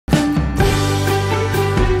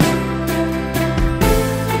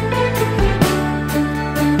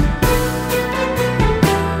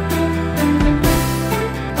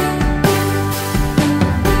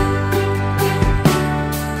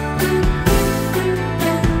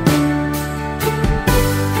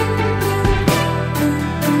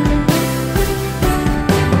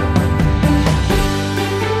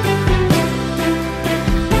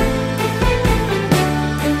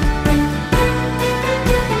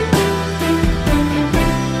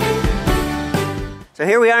So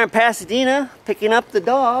here we are in Pasadena, picking up the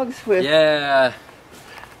dogs with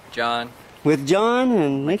John. With John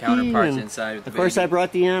and Nikki. Counterparts inside with the of course, baby. I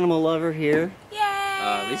brought the animal lover here. Yay!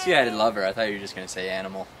 At least you added lover. I thought you were just gonna say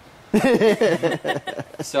animal.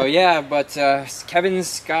 So yeah, but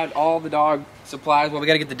Kevin's got all the dog supplies. Well, we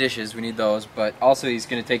gotta get the dishes. We need those. But also, he's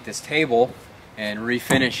gonna take this table and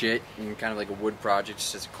refinish it. And kind of like a wood project.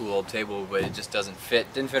 It's just a cool old table, but it just doesn't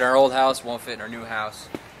fit. Didn't fit in our old house. Won't fit in our new house.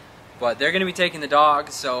 But they're gonna be taking the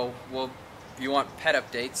dogs, so if you want pet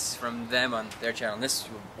updates from them on their channel, on this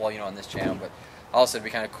channel, but also it'd be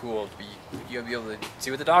kind of cool. You'll be able to see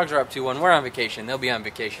what the dogs are up to when we're on vacation. They'll be on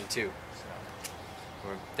vacation too. So,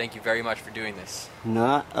 thank you very much for doing this.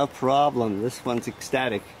 Not a problem. This one's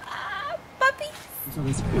ecstatic. Puppy.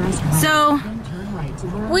 So,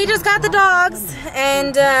 we just got the dogs,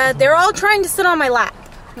 and they're all trying to sit on my lap.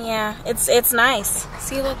 Yeah, it's nice.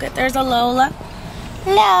 See, look at there's a Lola.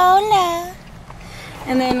 Lola.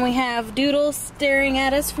 And then we have Doodle staring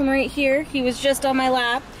at us from right here. He was just on my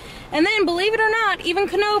lap. And then, believe it or not, even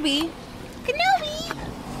Kenobi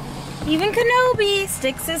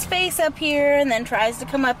sticks his face up here and then tries to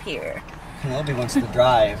come up here. Kenobi wants to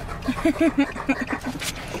drive.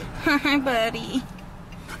 Hi, buddy.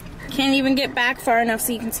 Can't even get back far enough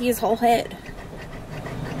so you can see his whole head.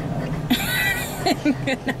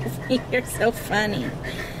 Kenobi, you're so funny.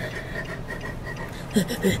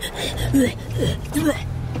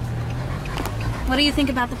 What do you think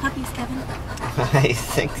about the puppies, Kevin? I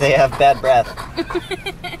think they have bad breath.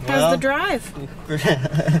 How's the drive?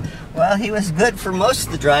 Well, he was good for most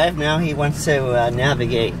of the drive. Now he wants to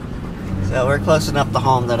navigate. So we're close enough to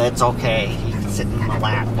home that it's okay. He can sit in my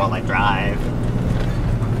lap while I drive.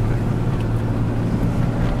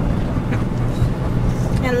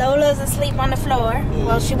 And Lola's asleep on the floor.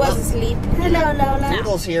 Well, she was asleep. Hello, Lola.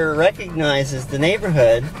 Doodles here recognizes the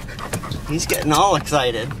neighborhood. He's getting all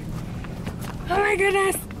excited. Oh my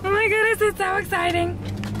goodness. Oh my goodness, it's so exciting.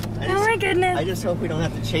 Oh my goodness. I just hope we don't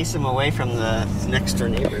have to chase him away from the next door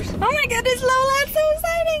neighbors. Oh my goodness, Lola, it's so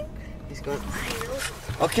exciting. He's going.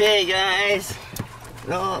 Okay, guys.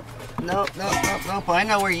 No. I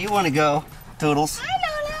know where you want to go, Doodles. Hi,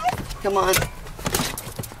 Lola. Come on.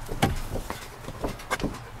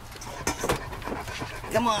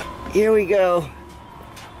 Come on, here we go.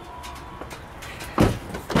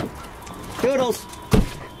 Doodles!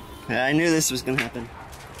 I knew this was gonna happen.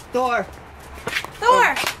 Thor!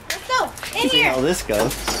 Let's go. In See here. how this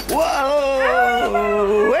goes.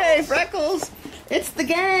 Whoa! Hey, Freckles! It's the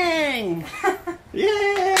gang!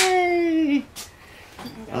 Yay!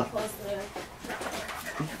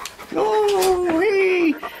 Oh,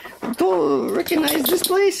 hey! Thor, recognize this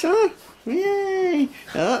place, huh? Yay!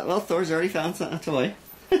 Well, Thor's already found a toy.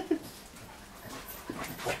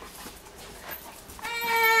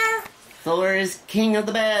 Thor is king of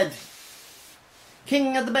the bed.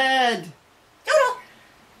 King of the bed. Doodle.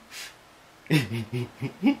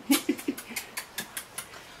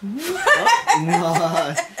 Oh,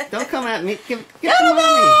 no. Don't come at me. Give the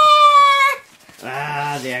mommy.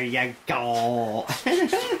 Ah, there you go.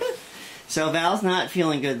 So Val's not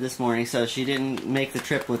feeling good this morning, so she didn't make the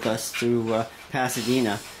trip with us to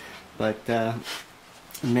Pasadena. But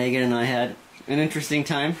Megan and I had an interesting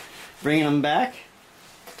time bringing them back.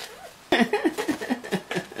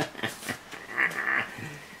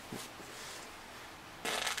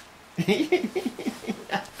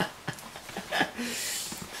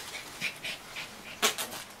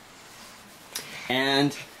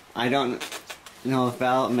 And I don't know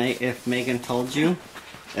if Megan told you,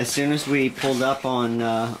 as soon as we pulled up on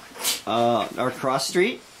our cross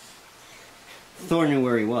street, Thor knew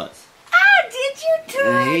where he was. Oh, did you too?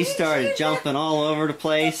 And he started jumping all over the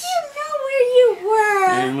place. Did you know where you were?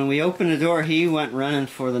 And when we opened the door, he went running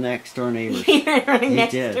for the next door neighbors. He went running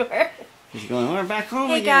next did. door. He's going, we're back home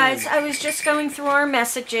Hey again. guys, I was just going through our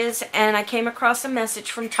messages and I came across a message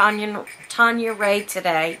from Tanya Ray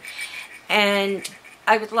today, and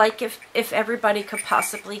I would like if everybody could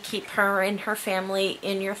possibly keep her and her family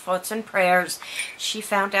in your thoughts and prayers. She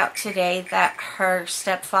found out today that her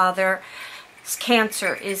stepfather's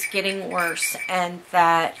cancer is getting worse and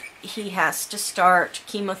that he has to start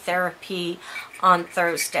chemotherapy on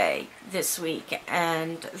Thursday this week,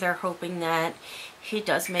 and they're hoping that he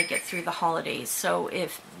does make it through the holidays. So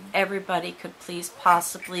if everybody could please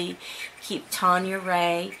possibly keep Tanya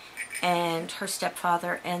Ray and her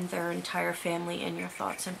stepfather and their entire family in your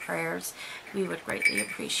thoughts and prayers, we would greatly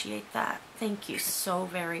appreciate that. Thank you so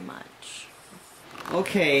very much.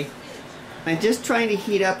 Okay, I'm just trying to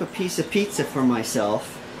heat up a piece of pizza for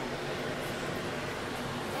myself.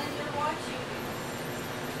 And you're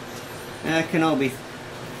watching. Kenobi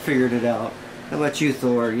figured it out. How about you,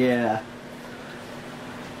 Thor? Yeah.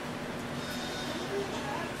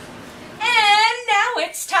 And now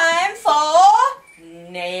it's time for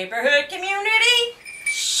Neighborhood Community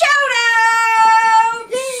Shoutouts!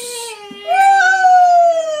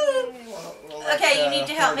 Woo! Okay, you need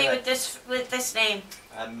to help me with this name.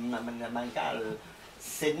 My God.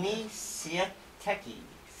 Sydney Siateki.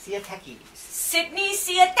 Sydney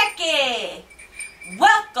Siateki.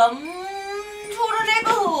 Welcome to the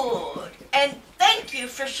neighborhood. And thank you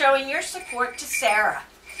for showing your support to Sarah.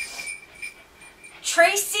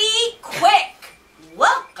 Tracy Quick.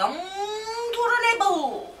 Welcome to the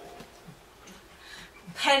neighborhood.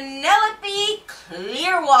 Penelope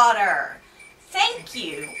Clearwater. Thank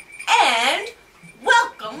you. And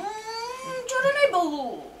welcome to the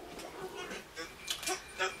neighborhood.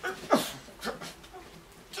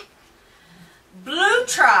 Blue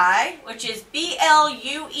Try, which is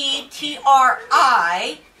BLUETRI,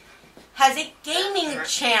 has a gaming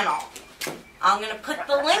channel. I'm going to put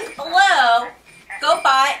the link below. Go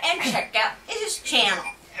by and check out his channel.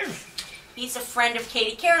 He's a friend of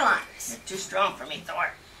Katie Caroline's. You're too strong for me,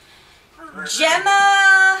 Thor.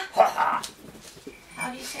 Gemma... How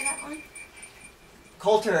do you say that one?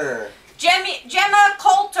 Coulter. Gemma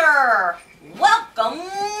Coulter. Welcome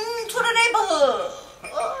to the neighborhood.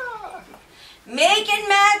 Megan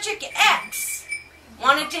Magic X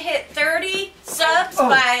wanted to hit 30 subs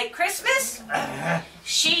by Christmas.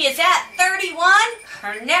 She is at 31.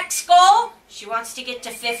 Her next goal, she wants to get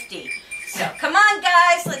to 50. So come on,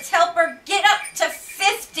 guys, let's help her get up to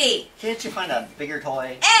 50. Can't you find a bigger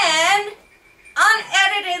toy? And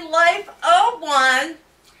Unedited Life 01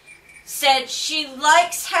 said she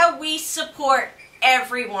likes how we support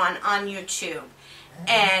everyone on YouTube.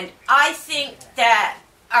 And I think that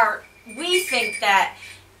we think that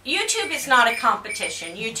YouTube is not a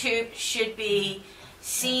competition. YouTube should be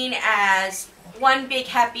seen as one big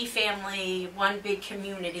happy family, one big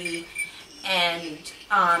community, and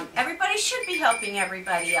everybody should be helping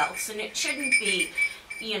everybody else, and it shouldn't be,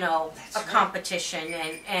 you know, a competition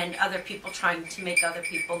and other people trying to make other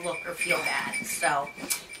people look or feel bad. So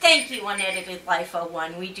thank you, Unedited Life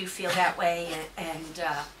 01. We do feel that way, and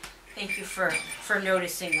thank you for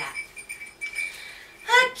noticing that.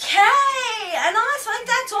 Okay, and I think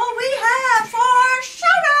that's all we have for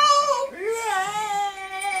shout-outs.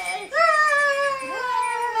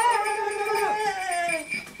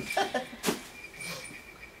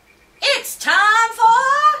 It's time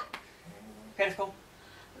for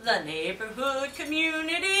the Neighborhood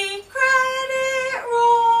Community Credit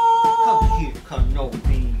Roll. Come here,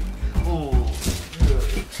 Kenobi. Oh,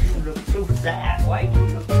 look so sad. Why do you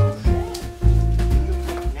look so sad?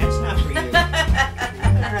 That's not for you.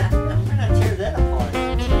 I'm gonna tear that apart.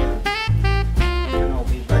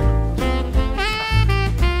 Kenobi, but...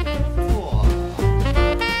 Oh,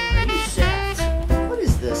 are you sad? What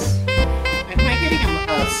is this? Am I getting a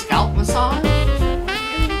scalp massage?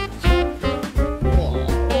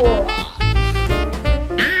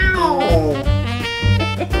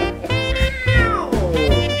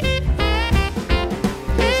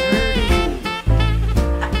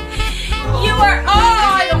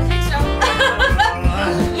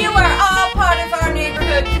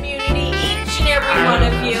 One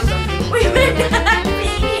of you. We would not be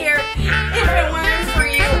here if it weren't for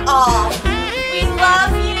you all. We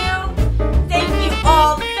love you. Thank you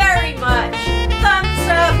all very much. Thumbs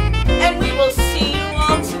up, and we will see you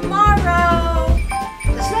all tomorrow.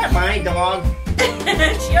 Is that my dog?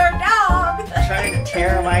 It's your dog. Trying to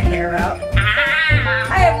tear my hair out.